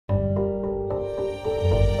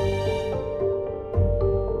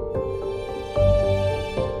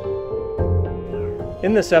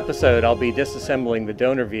In this episode, I'll be disassembling the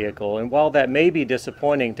donor vehicle, and while that may be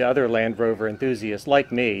disappointing to other Land Rover enthusiasts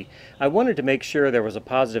like me, I wanted to make sure there was a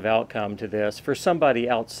positive outcome to this for somebody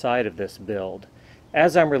outside of this build.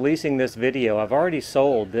 As I'm releasing this video, I've already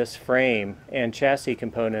sold this frame and chassis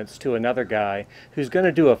components to another guy who's going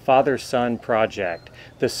to do a father-son project.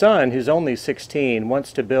 The son, who's only 16,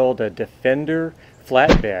 wants to build a Defender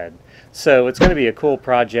flatbed. So it's going to be a cool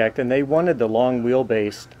project, and they wanted the long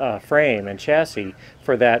wheelbase frame and chassis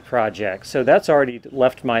for that project. So that's already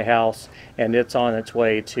left my house, and it's on its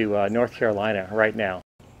way to North Carolina right now.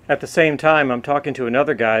 At the same time, I'm talking to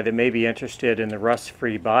another guy that may be interested in the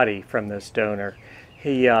rust-free body from this donor.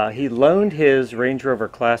 He loaned his Range Rover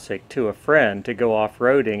Classic to a friend to go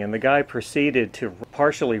off-roading, and the guy proceeded to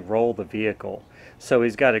partially roll the vehicle. So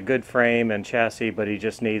he's got a good frame and chassis, but he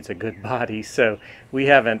just needs a good body. So we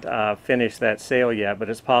haven't finished that sale yet, but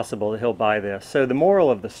it's possible that he'll buy this. So the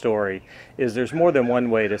moral of the story is there's more than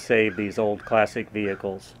one way to save these old classic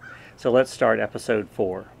vehicles. So let's start episode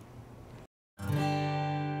 4.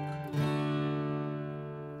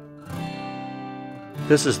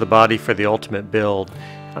 This is the body for the ultimate build.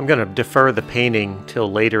 I'm going to defer the painting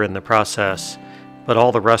till later in the process, but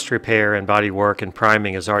all the rust repair and body work and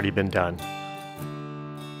priming has already been done.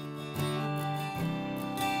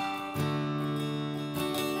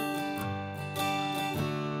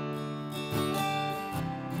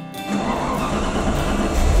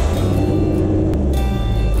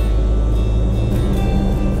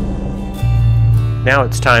 Now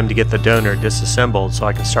it's time to get the donor disassembled so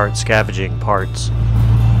I can start scavenging parts.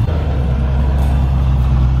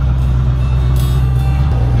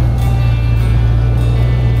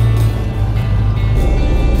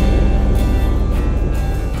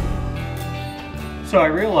 So I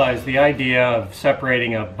realize the idea of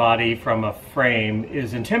separating a body from a frame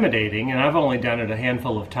is intimidating, and I've only done it a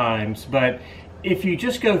handful of times, but if you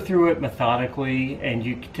just go through it methodically and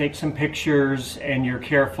you take some pictures and you're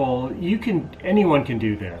careful, anyone can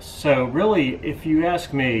do this. So really, if you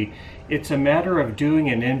ask me, it's a matter of doing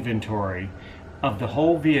an inventory of the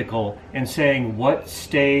whole vehicle and saying what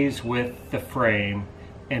stays with the frame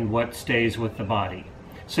and what stays with the body.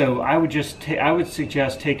 So I would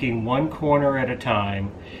suggest taking one corner at a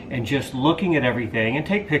time and just looking at everything and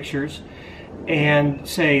take pictures and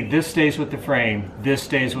say this stays with the frame, this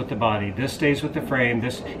stays with the body, this stays with the frame,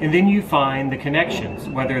 this, and then you find the connections,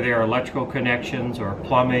 whether they're electrical connections or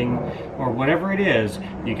plumbing or whatever it is.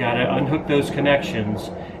 You got to unhook those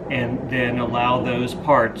connections and then allow those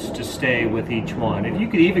parts to stay with each one. And you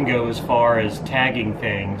could even go as far as tagging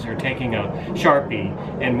things or taking a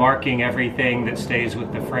Sharpie and marking everything that stays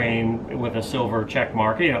with the frame with a silver check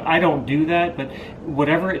mark. You know, I don't do that, but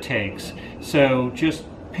whatever it takes. So just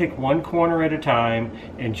pick one corner at a time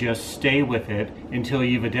and just stay with it until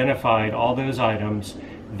you've identified all those items.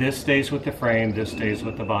 This stays with the frame, this stays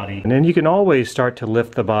with the body. And then you can always start to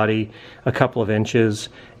lift the body a couple of inches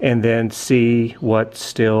and then see what's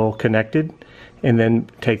still connected, and then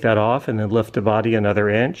take that off and then lift the body another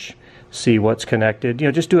inch, see what's connected. You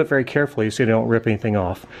know, just do it very carefully so you don't rip anything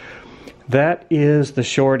off. That is the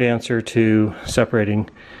short answer to separating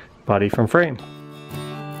body from frame.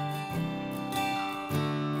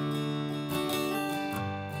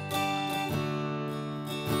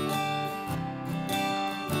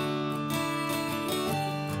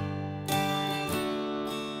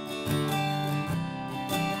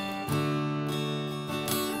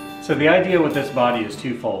 So the idea with this body is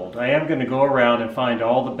twofold. I am going to go around and find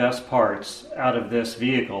all the best parts out of this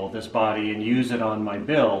vehicle, this body, and use it on my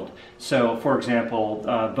build. So for example,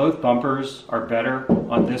 both bumpers are better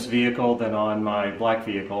on this vehicle than on my black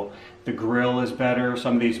vehicle. The grille is better,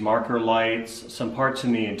 some of these marker lights, some parts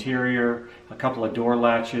in the interior, a couple of door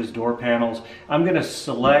latches, door panels. I'm going to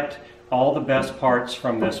select all the best parts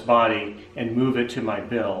from this body and move it to my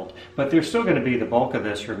build. But there's still going to be the bulk of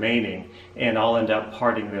this remaining, and I'll end up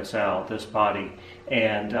parting this out, this body.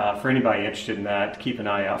 And for anybody interested in that, keep an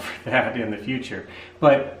eye out for that in the future.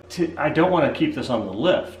 But I don't want to keep this on the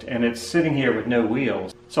lift, and it's sitting here with no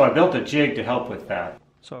wheels. So I built a jig to help with that.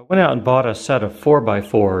 So I went out and bought a set of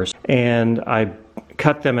 4x4s, and I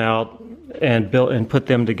cut them out and built and put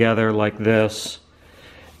them together like this,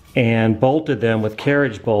 and bolted them with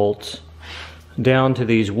carriage bolts down to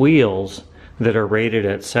these wheels that are rated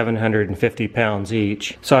at 750 pounds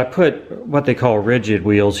each. So I put what they call rigid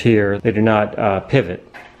wheels here. They do not pivot,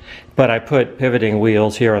 but I put pivoting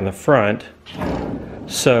wheels here on the front,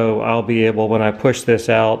 so I'll be able, when I push this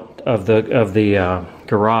out of the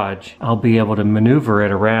garage, I'll be able to maneuver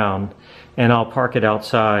it around, and I'll park it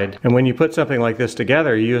outside. And when you put something like this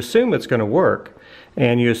together, you assume it's going to work.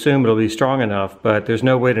 and you assume it'll be strong enough, but there's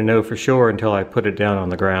no way to know for sure until I put it down on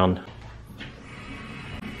the ground.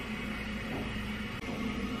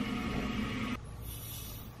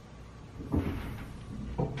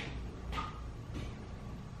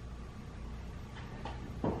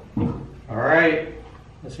 All right,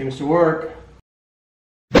 that seems to work.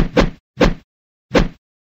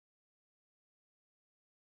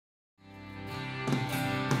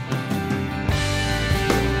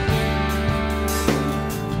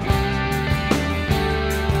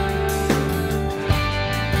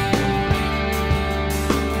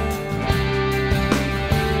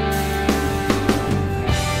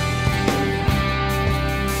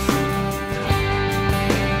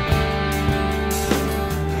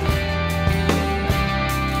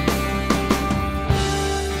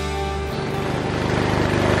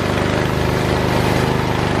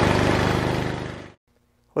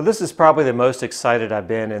 Well, this is probably the most excited I've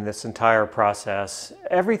been in this entire process.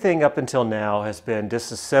 Everything up until now has been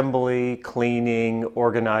disassembly, cleaning,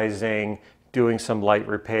 organizing, doing some light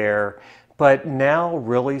repair, but now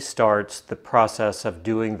really starts the process of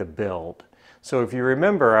doing the build. So if you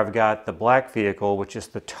remember, I've got the black vehicle, which is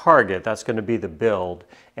the target, that's going to be the build,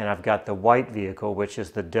 and I've got the white vehicle, which is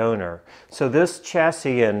the donor. So this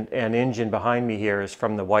chassis and engine behind me here is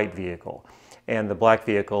from the white vehicle, and the black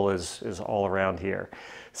vehicle is all around here.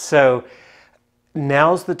 So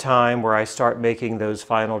now's the time where I start making those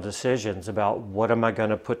final decisions about what am I going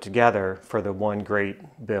to put together for the one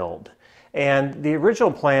great build. And the original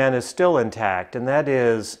plan is still intact, and that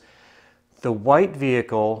is the white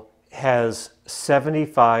vehicle has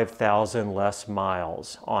 75,000 less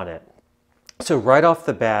miles on it. So right off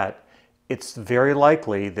the bat, it's very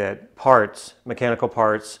likely that parts, mechanical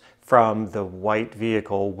parts from the white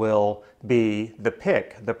vehicle will be the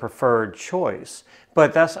pick, the preferred choice.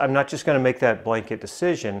 But I'm not just going to make that blanket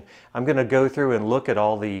decision. I'm going to go through and look at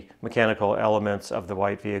all the mechanical elements of the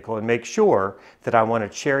white vehicle and make sure that I want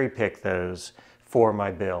to cherry pick those for my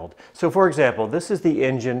build. So for example, this is the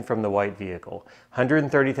engine from the white vehicle,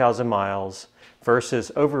 130,000 miles, versus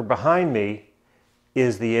over behind me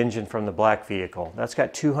is the engine from the black vehicle. That's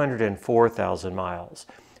got 204,000 miles.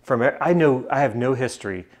 I have no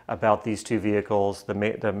history about these two vehicles, the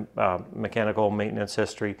mechanical maintenance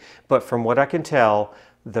history, but from what I can tell,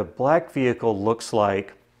 the black vehicle looks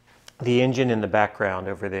like the engine in the background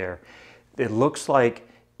over there. It looks like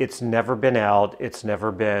it's never been out, it's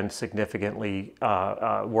never been significantly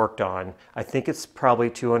worked on. I think it's probably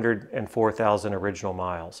 204,000 original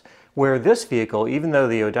miles. Where this vehicle, even though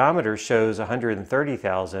the odometer shows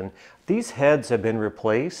 130,000, these heads have been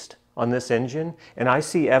replaced on this engine, and I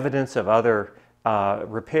see evidence of other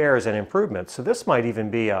repairs and improvements. So this might even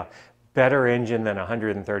be a better engine than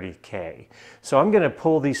 130K. So I'm going to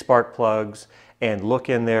pull these spark plugs and look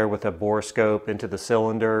in there with a borescope into the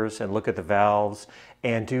cylinders and look at the valves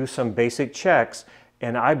and do some basic checks,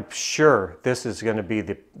 and I'm sure this is going to be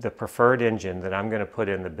the preferred engine that I'm going to put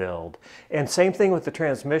in the build. And same thing with the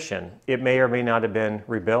transmission. It may or may not have been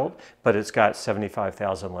rebuilt, but it's got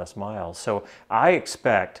 75,000 less miles. So I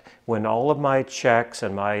expect when all of my checks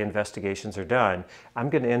and my investigations are done, I'm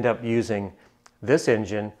going to end up using this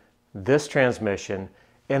engine, this transmission,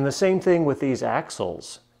 and the same thing with these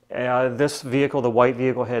axles. This vehicle, the white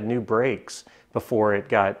vehicle, had new brakes before it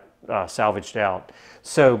got salvaged out.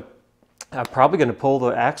 So I'm probably going to pull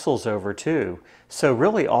the axles over too. So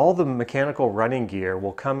really all the mechanical running gear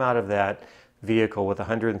will come out of that vehicle with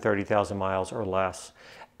 130,000 miles or less,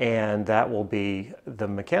 and that will be the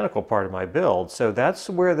mechanical part of my build. So that's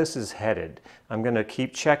where this is headed. I'm going to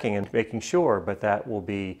keep checking and making sure, but that will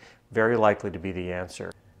be very likely to be the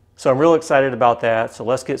answer. So I'm real excited about that. So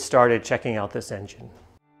let's get started checking out this engine.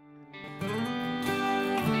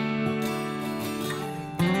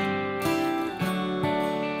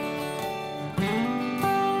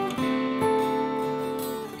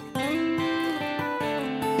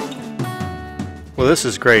 Well, this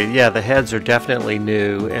is great. Yeah, the heads are definitely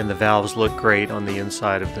new and the valves look great on the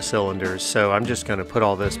inside of the cylinders. So I'm just going to put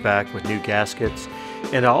all this back with new gaskets.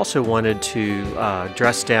 And I also wanted to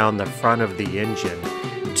dress down the front of the engine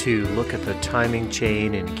to look at the timing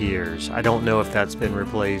chain and gears. I don't know if that's been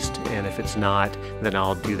replaced, and if it's not, then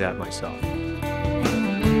I'll do that myself.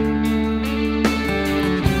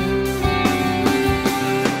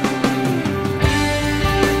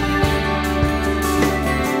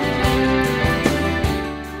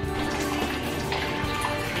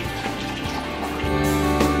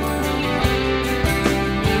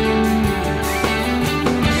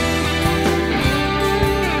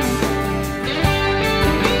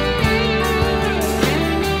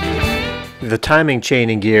 The timing chain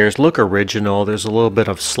and gears look original. There's a little bit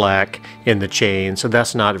of slack in the chain, so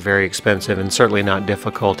that's not very expensive and certainly not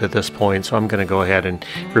difficult at this point. So I'm going to go ahead and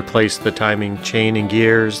replace the timing chain and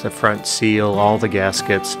gears, the front seal, all the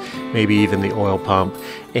gaskets, maybe even the oil pump,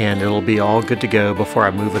 and it'll be all good to go before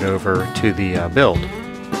I move it over to the build.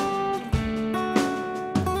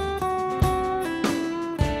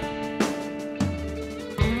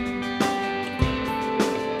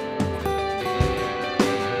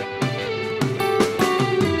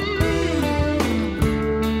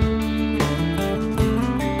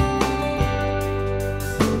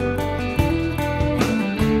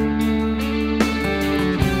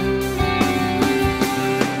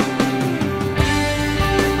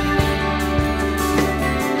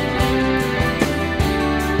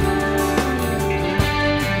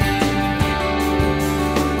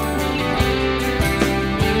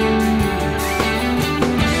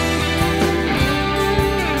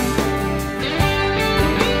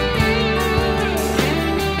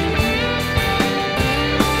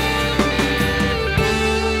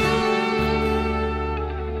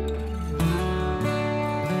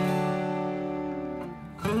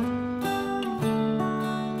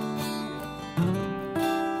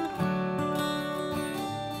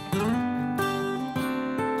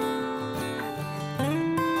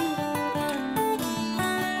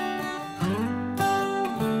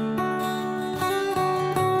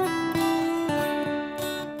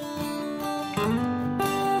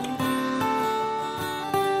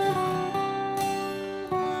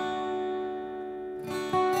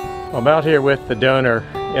 I'm out here with the donor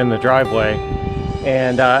in the driveway,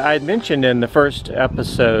 and I had mentioned in the first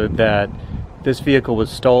episode that this vehicle was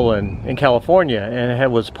stolen in California and it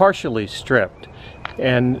was partially stripped,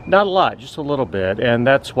 and not a lot, just a little bit, and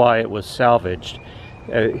that's why it was salvaged.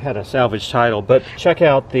 It had a salvage title. But check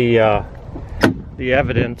out the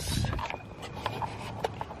evidence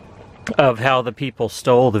of how the people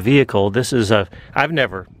stole the vehicle. This is I've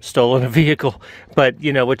never stolen a vehicle, but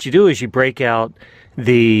you know what you do is you break out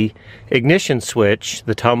the ignition switch,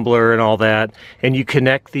 the tumbler and all that, and you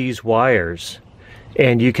connect these wires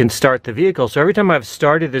and you can start the vehicle. So every time I've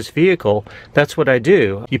started this vehicle, that's what I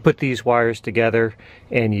do. You put these wires together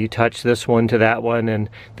and you touch this one to that one, and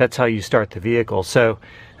that's how you start the vehicle. So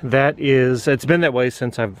that is, it's been that way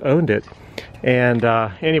since I've owned it. And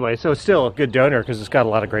anyway, so it's still a good donor because it's got a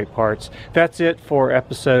lot of great parts. That's it for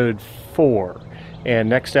episode 4. And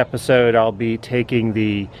next episode I'll be taking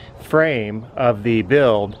the frame of the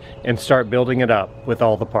build and start building it up with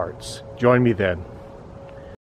all the parts. Join me then.